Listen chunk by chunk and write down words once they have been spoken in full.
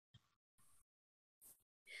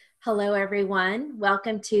Hello, everyone.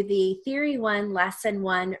 Welcome to the Theory 1, Lesson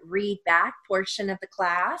 1 read back portion of the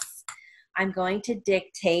class. I'm going to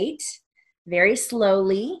dictate very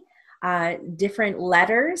slowly different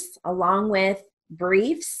letters along with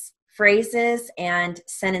briefs, phrases, and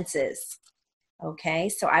sentences. Okay,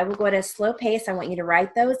 so I will go at a slow pace. I want you to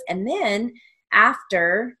write those. And then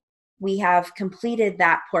after we have completed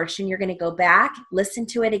that portion, you're going to go back, listen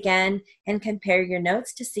to it again, and compare your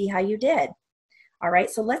notes to see how you did. All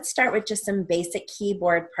right, so let's start with just some basic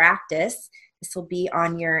keyboard practice. This will be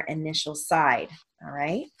on your initial side. All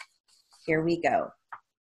right, here we go.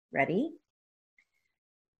 Ready?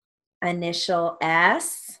 Initial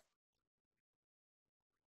S,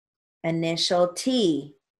 initial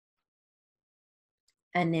T,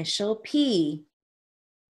 initial P,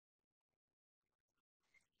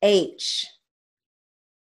 H,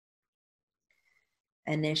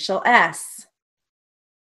 initial S,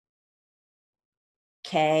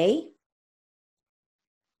 K,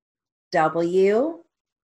 W,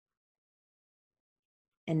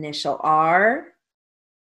 initial R,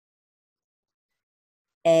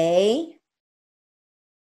 A,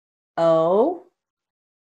 O,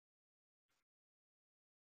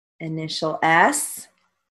 initial S,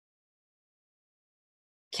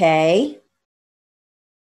 K,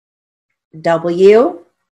 W,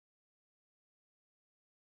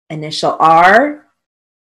 initial R,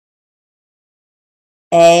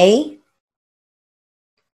 A,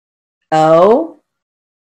 O,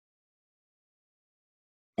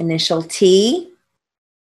 initial T,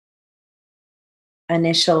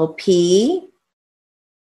 initial P,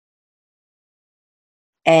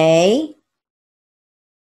 A,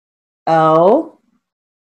 O,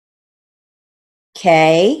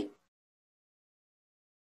 K,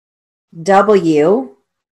 W,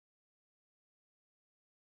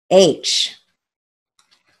 H.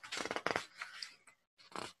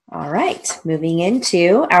 All right, moving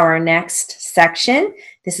into our next section.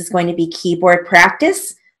 This is going to be keyboard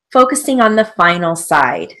practice, focusing on the final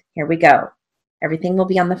side. Here we go. Everything will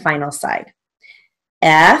be on the final side.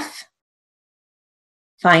 F,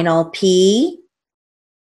 final P,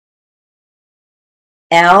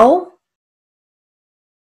 L,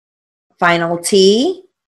 final T,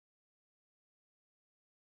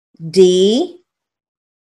 D,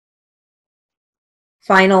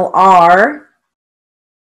 final R,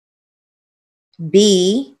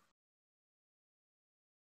 B,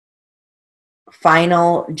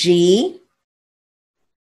 final G,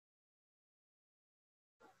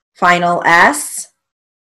 final S,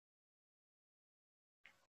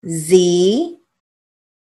 Z,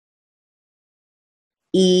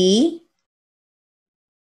 E,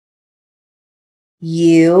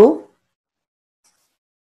 U,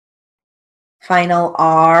 final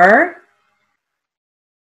R,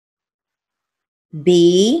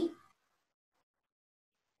 B,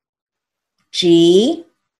 G,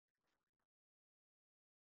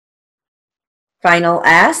 final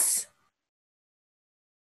S,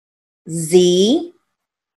 Z,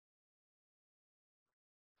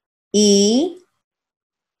 E,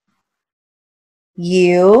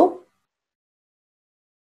 U,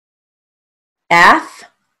 F,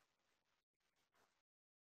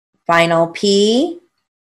 final P,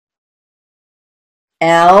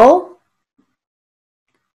 L,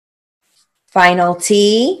 final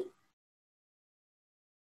T,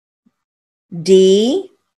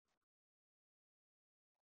 D,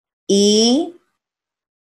 E,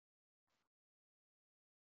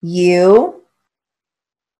 U,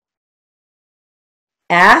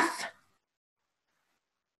 F,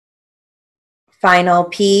 final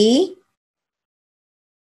P,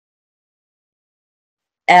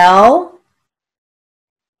 L,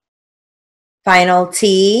 final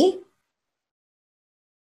T,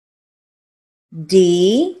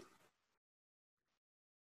 D,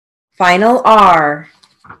 final R.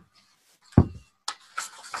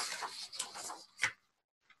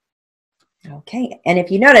 Okay, and if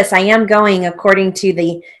you notice, I am going according to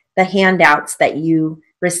the handouts that you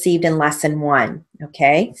received in lesson 1,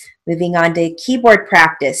 okay? Moving on to keyboard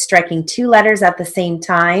practice, striking 2 letters at the same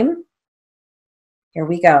time. Here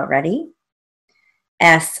we go, ready?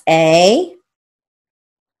 S-A,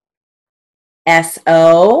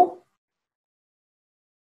 S-O,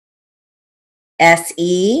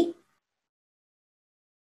 S-E,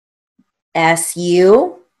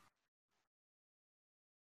 S-U,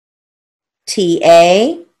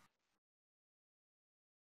 T-A,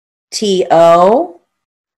 T-O,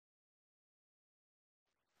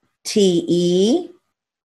 T-E,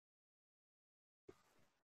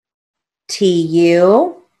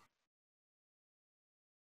 T-U,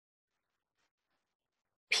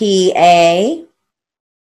 P-A,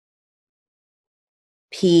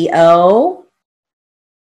 P-O,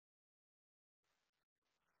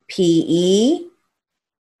 P-E,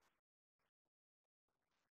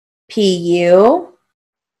 P-U,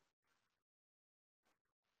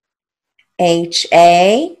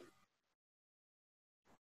 H-A,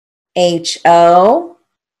 H-O,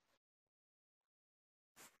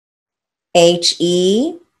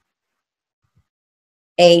 H-E,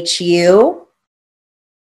 H-U,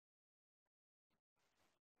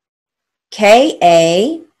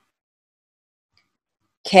 K-A,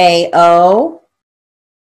 K-O,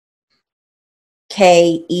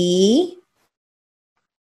 K-E,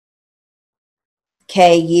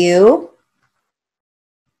 K-U,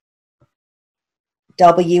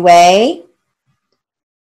 W-A,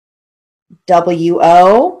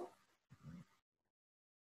 W-O,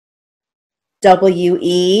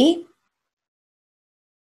 W-E,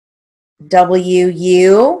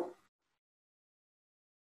 W-U,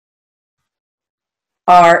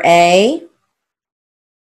 R-A,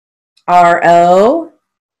 R-O,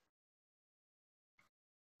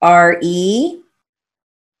 R-E,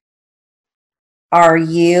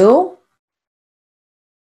 R-U,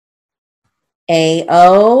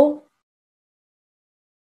 A-O,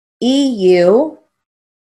 E-U,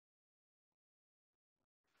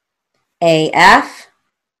 A-F,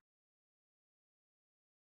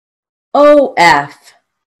 O-F,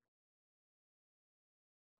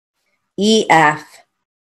 E-F,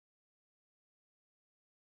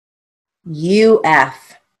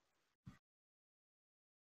 U-F,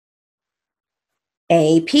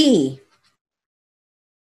 A-P.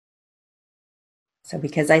 So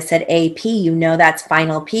because I said AP, you know that's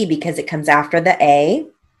final P because it comes after the A.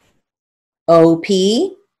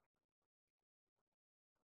 O-P,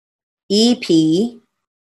 E-P,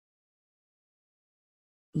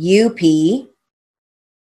 U-P,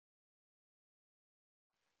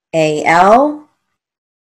 A-L,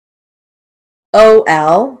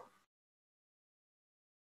 O-L,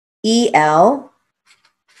 E-L,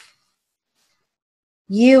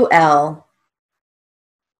 U-L,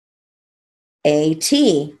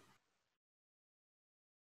 A-T,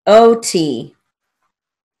 O-T,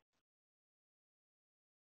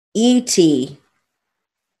 E-T,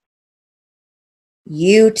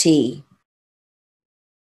 U-T,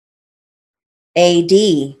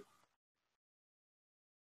 A-D,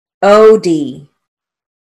 O-D,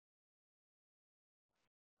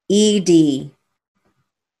 E-D,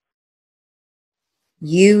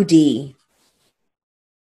 U-D,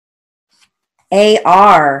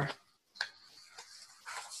 A-R,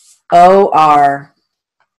 O-R,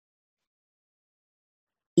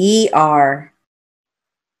 E-R,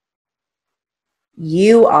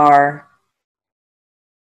 U-R,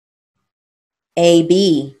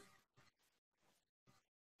 A-B,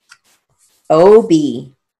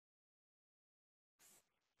 O-B,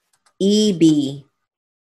 E-B,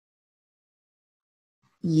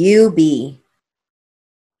 U-B,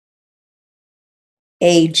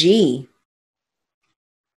 A-G,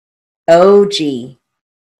 O-G,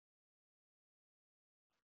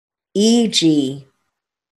 E-G,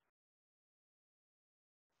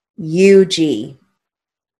 U-G,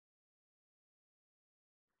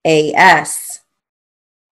 A-S,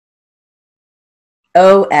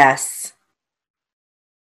 O-S,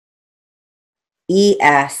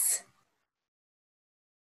 E-S,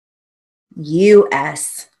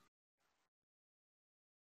 U-S,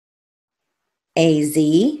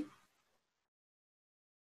 A-Z,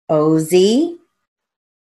 O-Z,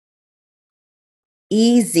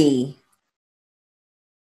 E-Z,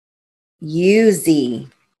 U-Z.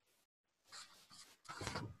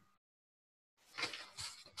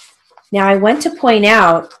 Now, I want to point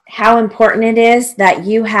out how important it is that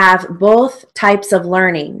you have both types of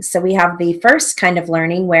learning. So we have the first kind of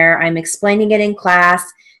learning where I'm explaining it in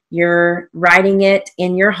class, you're writing it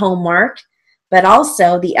in your homework, but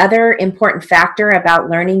also the other important factor about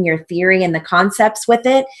learning your theory and the concepts with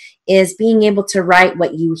it is being able to write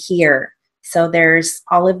what you hear. So there's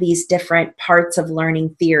all of these different parts of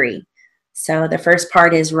learning theory. So the first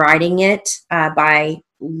part is writing it by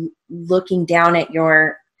looking down at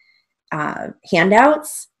your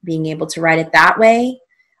handouts, being able to write it that way.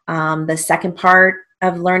 The second part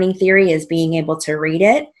of learning theory is being able to read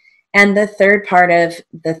it. And the third part of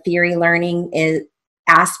the theory learning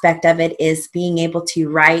aspect of it is being able to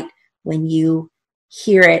write when you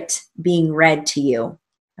hear it being read to you.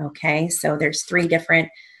 Okay, so there's three different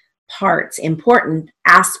parts, important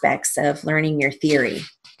aspects of learning your theory.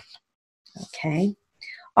 Okay,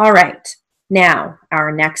 all right. Now,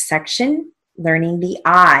 our next section, learning the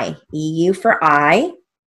I, EU for I.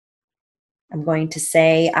 I'm going to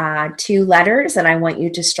say 2 letters, and I want you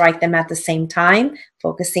to strike them at the same time,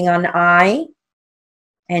 focusing on I.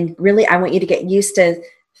 And really, I want you to get used to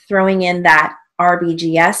throwing in that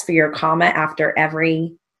RBGS for your comma after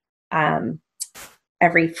every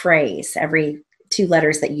phrase, every 2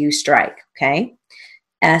 letters that you strike, okay?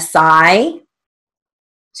 SI,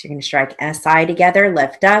 so you're going to strike SI together,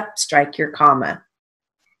 lift up, strike your comma.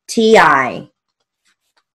 TI,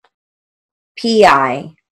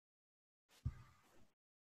 PI,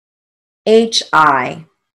 HI,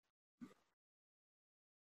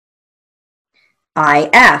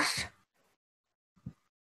 IF,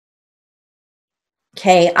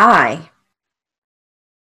 KI,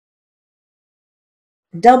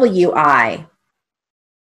 WI,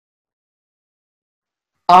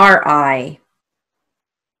 RI,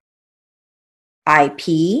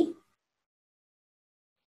 IP,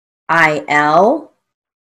 IL,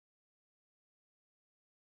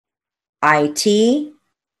 IT,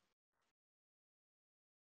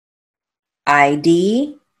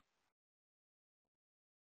 ID,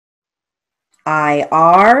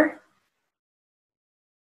 IR,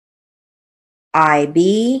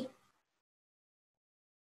 IB,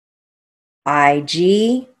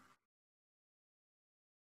 IG,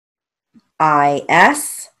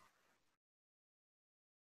 IS,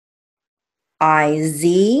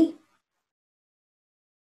 IZ,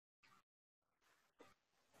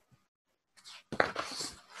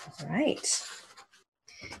 all right.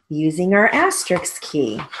 Using our asterisk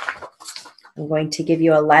key, I'm going to give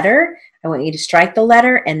you a letter. I want you to strike the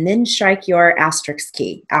letter and then strike your asterisk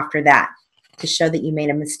key after that to show that you made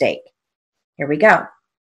a mistake. Here we go.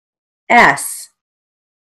 S,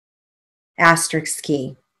 asterisk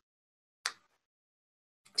key.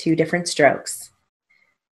 2 different strokes.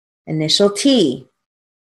 Initial T,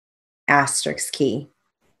 asterisk key.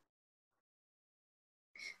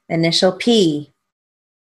 Initial P,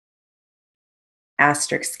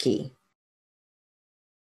 asterisk key.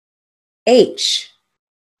 H,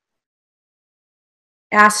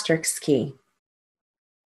 asterisk key.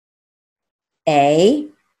 A,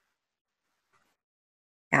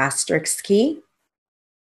 asterisk key.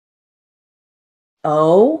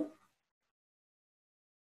 O,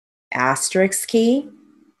 asterisk key.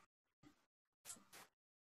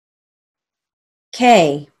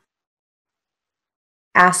 K,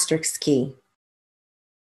 asterisk key.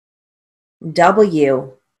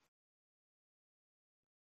 W,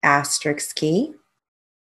 asterisk key.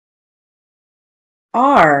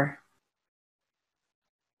 R,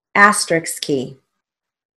 asterisk key.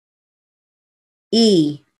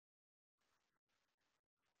 E,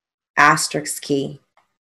 asterisk key.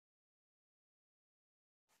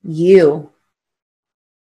 U,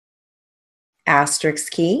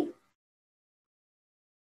 asterisk key.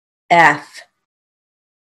 F,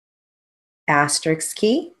 asterisk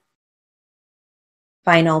key.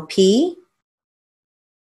 Final P,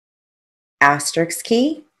 asterisk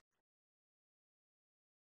key.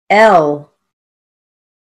 L,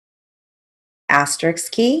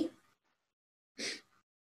 asterisk key.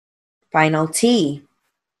 Final T,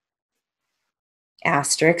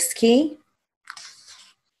 asterisk key.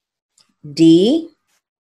 D,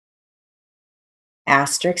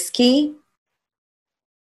 asterisk key.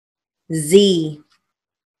 Z,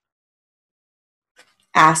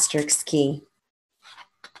 asterisk key.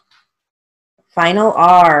 Final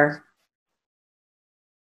R,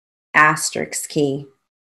 asterisk key.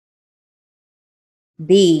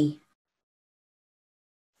 B,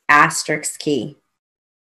 asterisk key.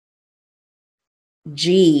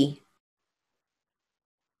 G,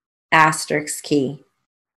 asterisk key.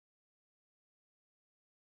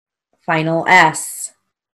 Final S,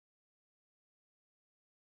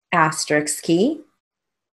 asterisk key.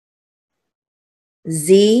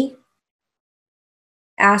 Z,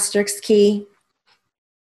 asterisk key.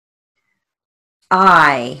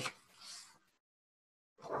 I,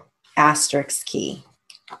 asterisk key.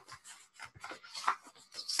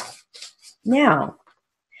 Now,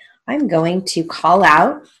 I'm going to call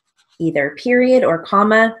out either period or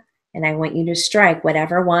comma, and I want you to strike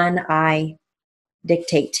whatever one I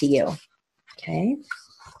dictate to you. Okay,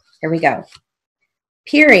 here we go.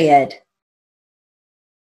 Period,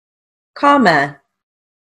 comma,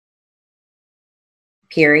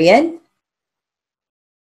 period,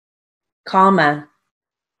 comma,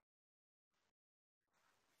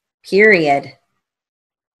 period,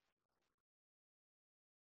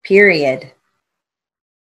 period,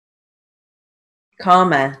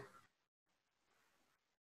 comma,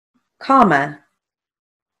 comma,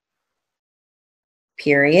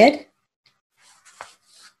 period,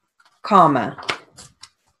 comma.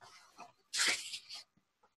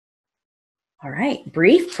 All right,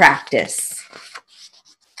 brief practice.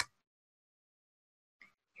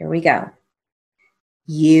 Here we go.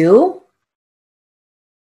 You,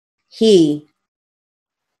 he,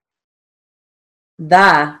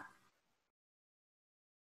 the,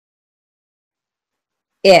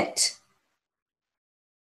 it,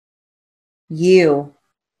 you,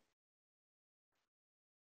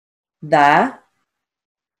 the,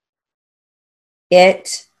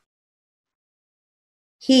 it,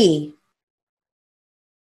 he,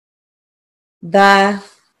 the,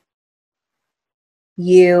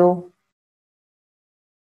 you,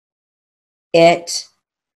 it,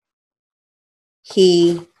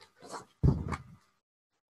 he,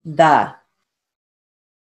 the.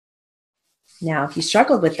 Now, if you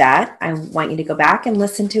struggled with that, I want you to go back and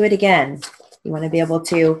listen to it again. You want to be able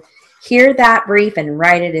to hear that brief and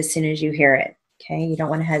write it as soon as you hear it. Okay, you don't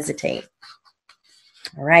want to hesitate.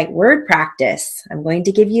 All right, word practice. I'm going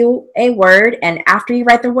to give you a word, and after you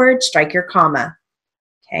write the word, strike your comma.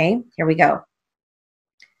 Okay, here we go.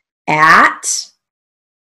 At,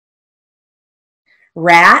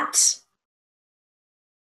 rat,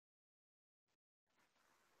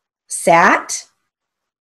 sat,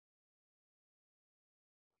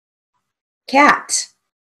 cat,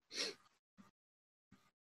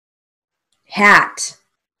 hat,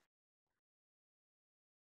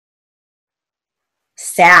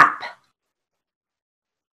 sap,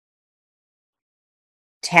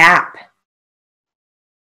 tap,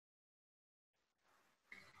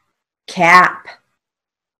 cap,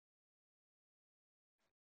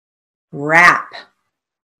 wrap,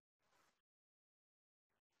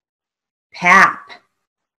 pap,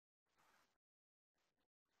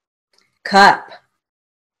 cup,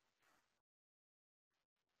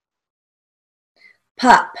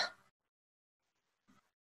 pup,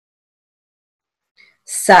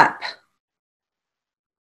 sup,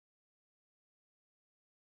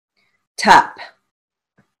 tup,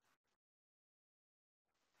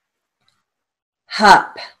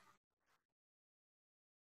 hup,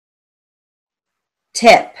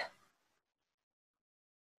 tip,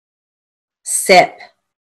 sip,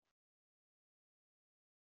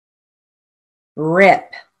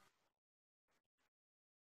 rip,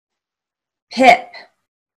 pip,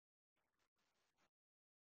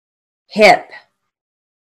 hip,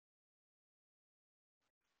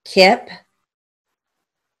 kip,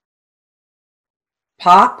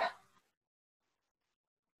 pop,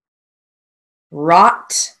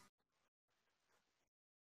 rot,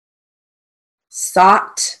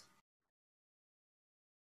 sought,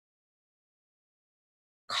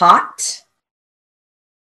 caught,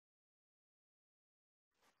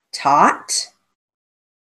 taught,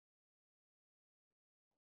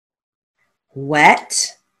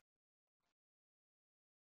 wet,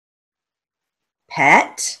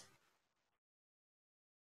 pet,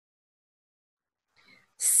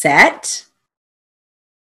 set,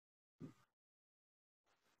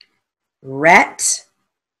 ret,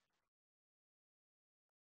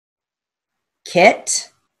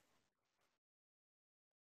 kit,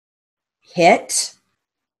 hit,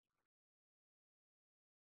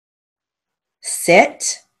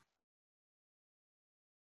 sit,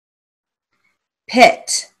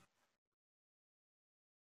 pit,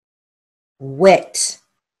 wit,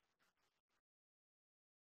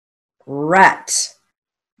 rut,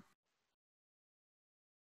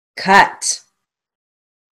 cut,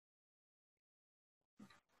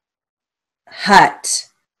 hut,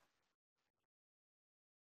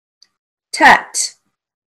 tut,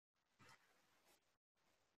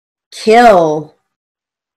 kill,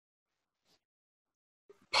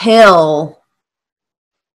 pill,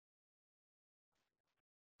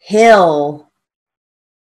 hill,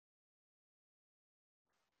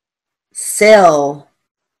 sill,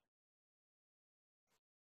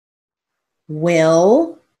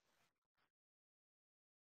 will,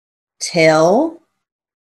 till,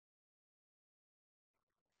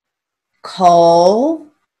 coal,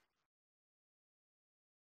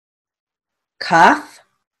 cuff,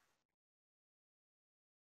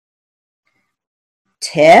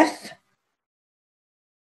 tiff,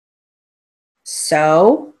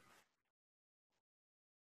 sew,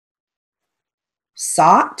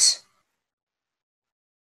 sought,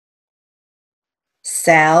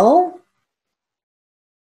 sell,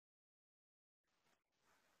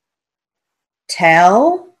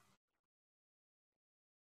 tell,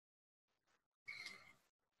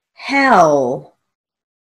 hell.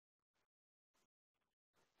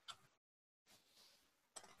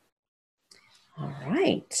 All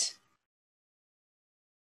right.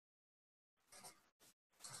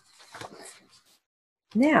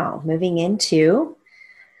 Now, moving into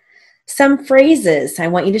Some phrases. I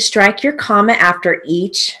want you to strike your comma after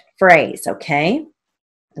each phrase, okay?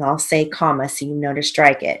 And I'll say comma so you know to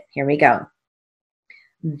strike it. Here we go.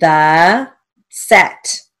 The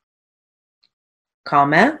set,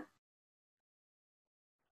 comma.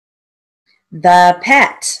 The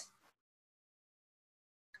pet,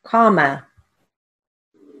 comma.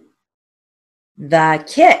 The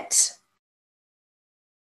kit,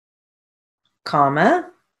 comma.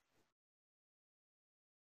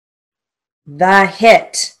 The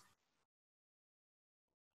hit,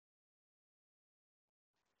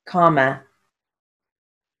 comma.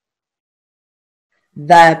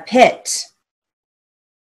 The pit,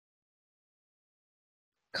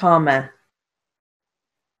 comma.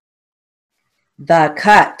 The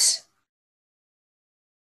cut,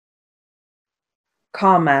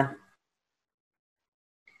 comma.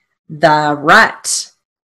 The rut,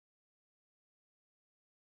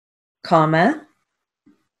 comma.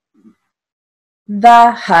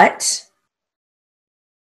 The hut,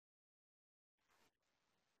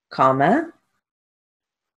 comma.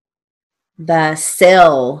 The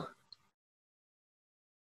sill,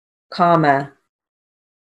 comma.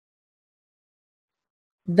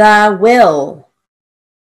 The will,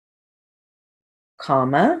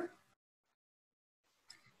 comma.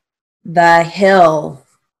 The hill,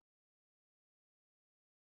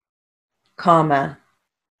 comma.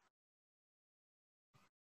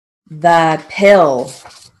 The pill,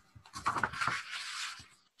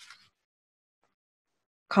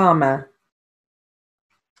 comma.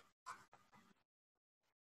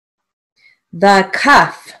 The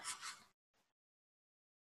cuff,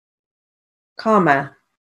 comma.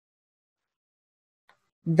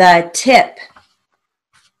 The tip,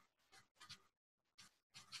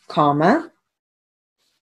 comma.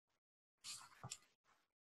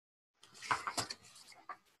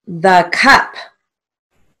 The cup,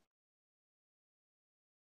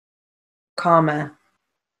 comma.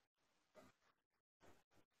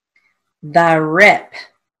 The rip,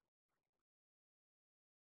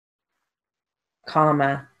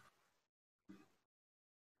 comma.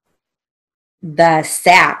 The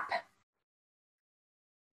sap,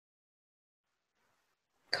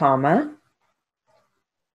 comma.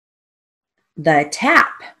 The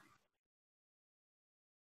tap,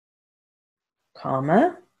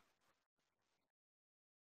 comma.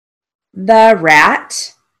 The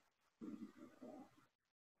rat,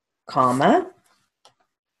 comma.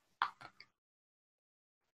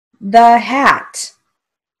 The hat,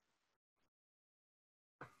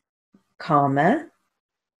 comma.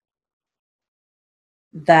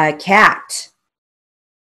 The cat,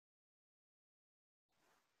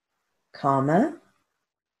 comma.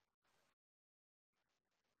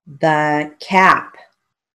 The cap,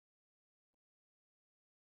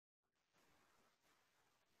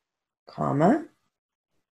 comma.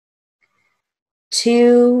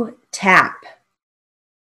 To tap,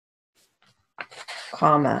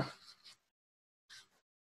 comma.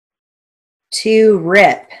 To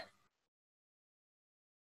rip,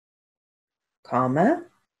 comma.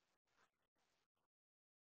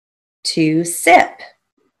 To sip,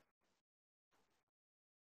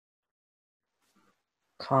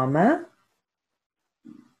 comma.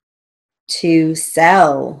 To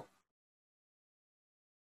sell,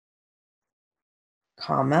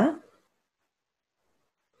 comma.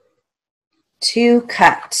 To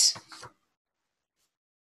cut,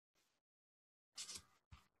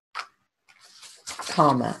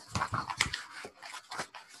 comma.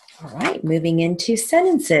 All right, moving into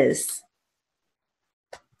sentences.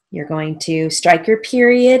 You're going to strike your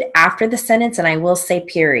period after the sentence, and I will say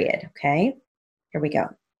period, okay? Here we go.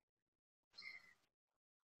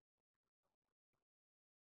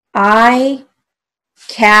 I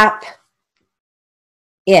cap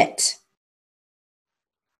it,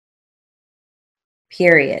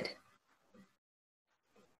 period.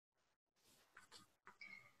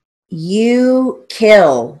 You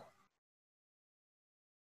kill,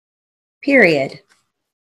 period.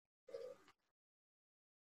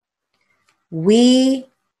 We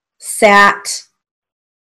sat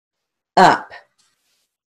up,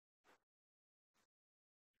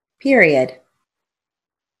 period.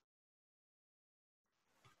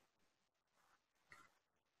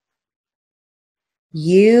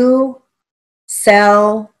 You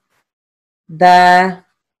sell the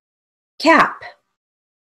cap,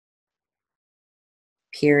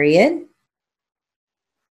 period.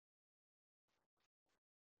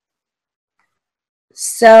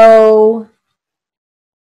 So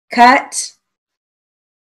cut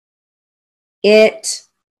it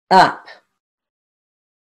up,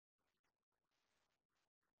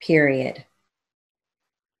 period.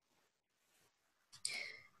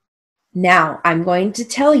 Now, I'm going to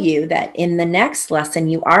tell you that in the next lesson,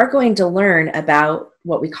 you are going to learn about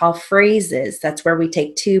what we call phrases. That's where we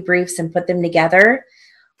take two briefs and put them together,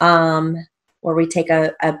 where we take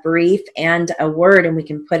a brief and a word and we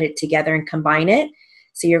can put it together and combine it.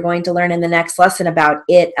 So you're going to learn in the next lesson about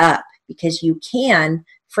it up, because you can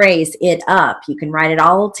phrase it up. You can write it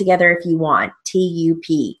all together if you want,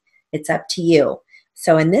 T-U-P. It's up to you.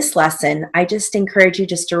 So in this lesson, I just encourage you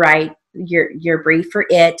just to write your brief for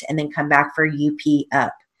it and then come back for UP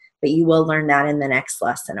up. But you will learn that in the next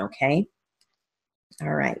lesson, okay?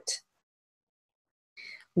 All right.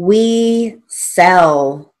 We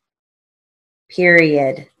sell,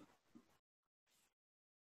 period.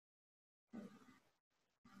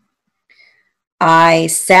 I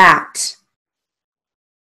sat,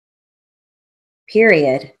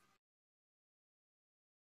 period.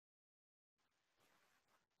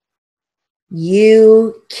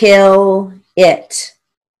 You kill it,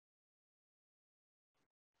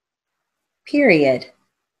 period.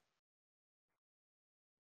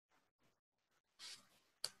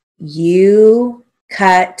 You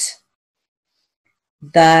cut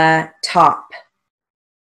the top,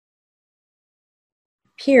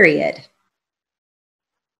 period.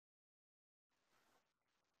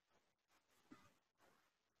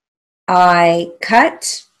 I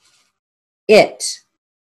cut it,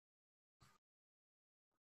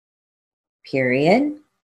 period.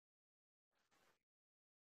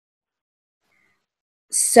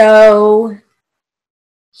 So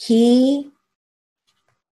he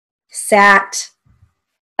sat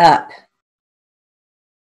up,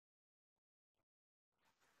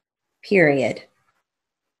 period.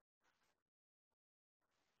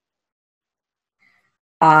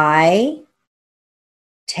 I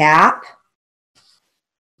tap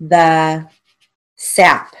the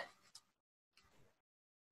sap,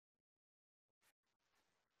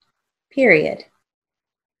 period.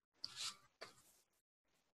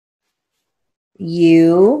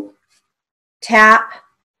 You tap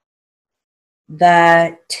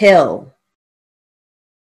the till,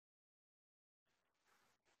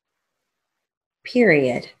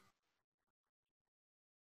 period.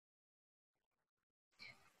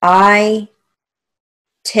 I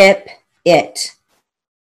tip it,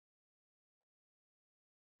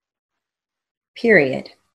 period.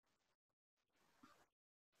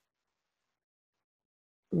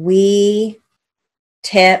 We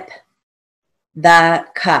tip the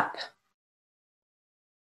cup,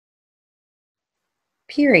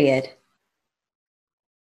 period.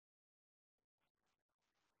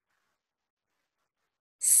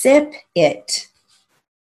 Sip it,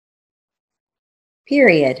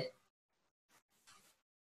 period.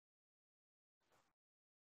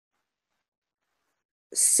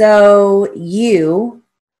 So you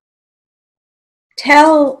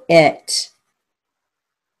tell it,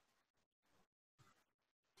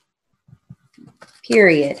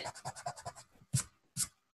 period.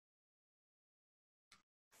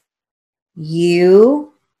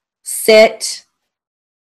 You sit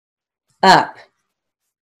up,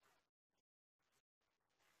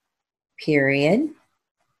 period.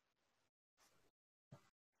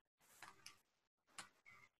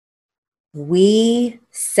 We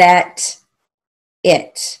set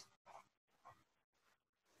it,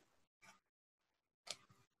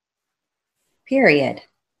 period.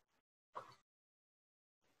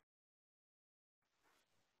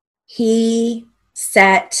 He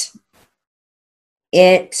set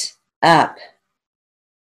it up,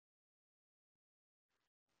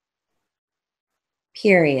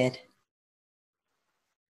 period.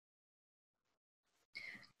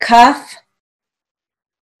 Cuff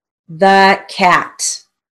the cat,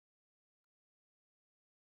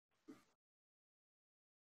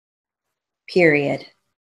 period.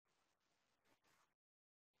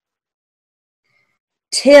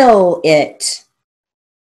 Till it,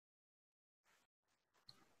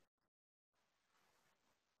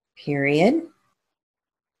 period.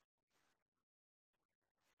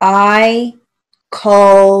 I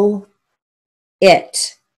call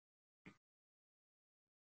it,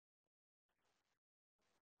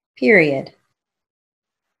 period.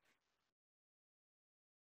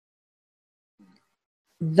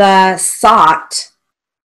 The sot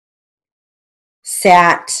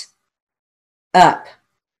sat up,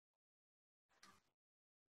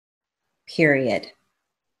 period.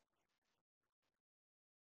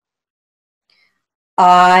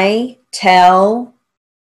 I tell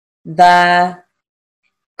the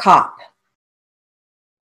cop,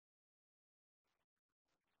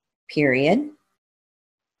 period.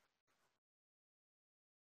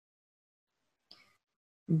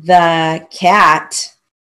 The cat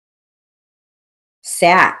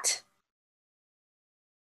sat,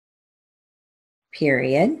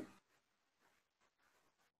 period.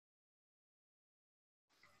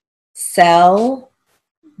 Sell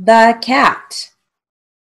the cat,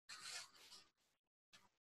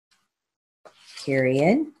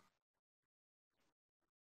 period.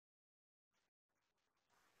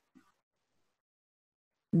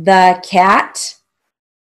 The cat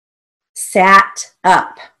sat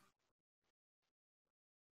up,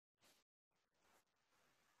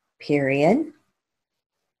 period.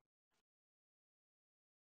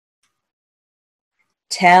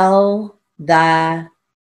 Tell the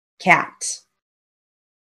cat,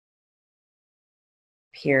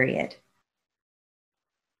 period.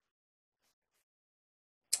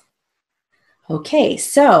 Okay,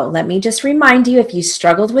 so let me just remind you, if you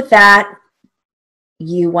struggled with that,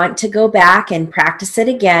 you want to go back and practice it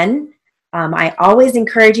again. I always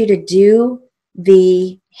encourage you to do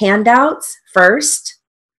the handouts first,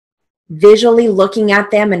 visually looking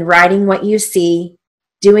at them and writing what you see,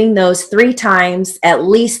 doing those 3 times, at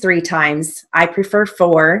least 3 times. I prefer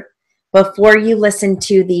 4, before you listen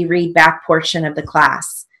to the read back portion of the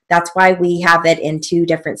class. That's why we have it in 2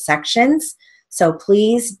 different sections. So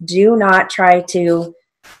please do not try to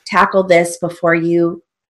tackle this before you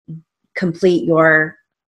complete your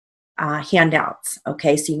handouts.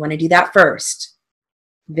 Okay, so you want to do that first.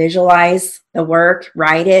 Visualize the work,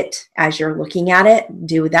 write it as you're looking at it.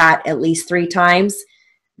 Do that at least 3 times.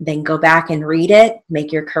 Then go back and read it,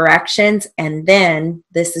 make your corrections, and then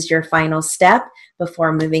this is your final step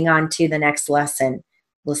before moving on to the next lesson,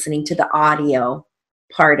 listening to the audio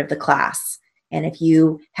part of the class. And if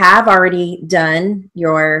you have already done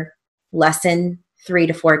your lesson 3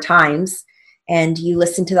 to 4 times and you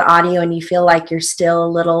listen to the audio and you feel like you're still a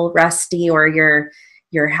little rusty or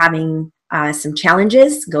you're having some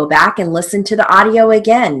challenges, go back and listen to the audio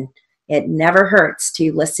again. It never hurts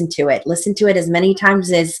to listen to it. Listen to it as many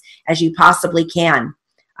times as you possibly can.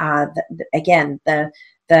 Again,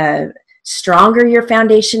 the stronger your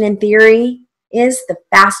foundation in theory is, the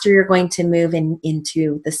faster you're going to move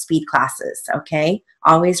into the speed classes, okay?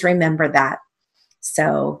 Always remember that.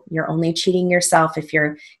 So you're only cheating yourself if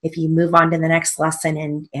you move on to the next lesson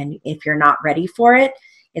and if you're not ready for it,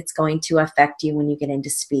 it's going to affect you when you get into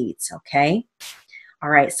speeds, okay? All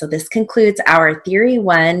right, so this concludes our Theory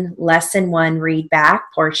 1, Lesson 1 read back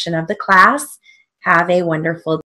portion of the class. Have a wonderful day.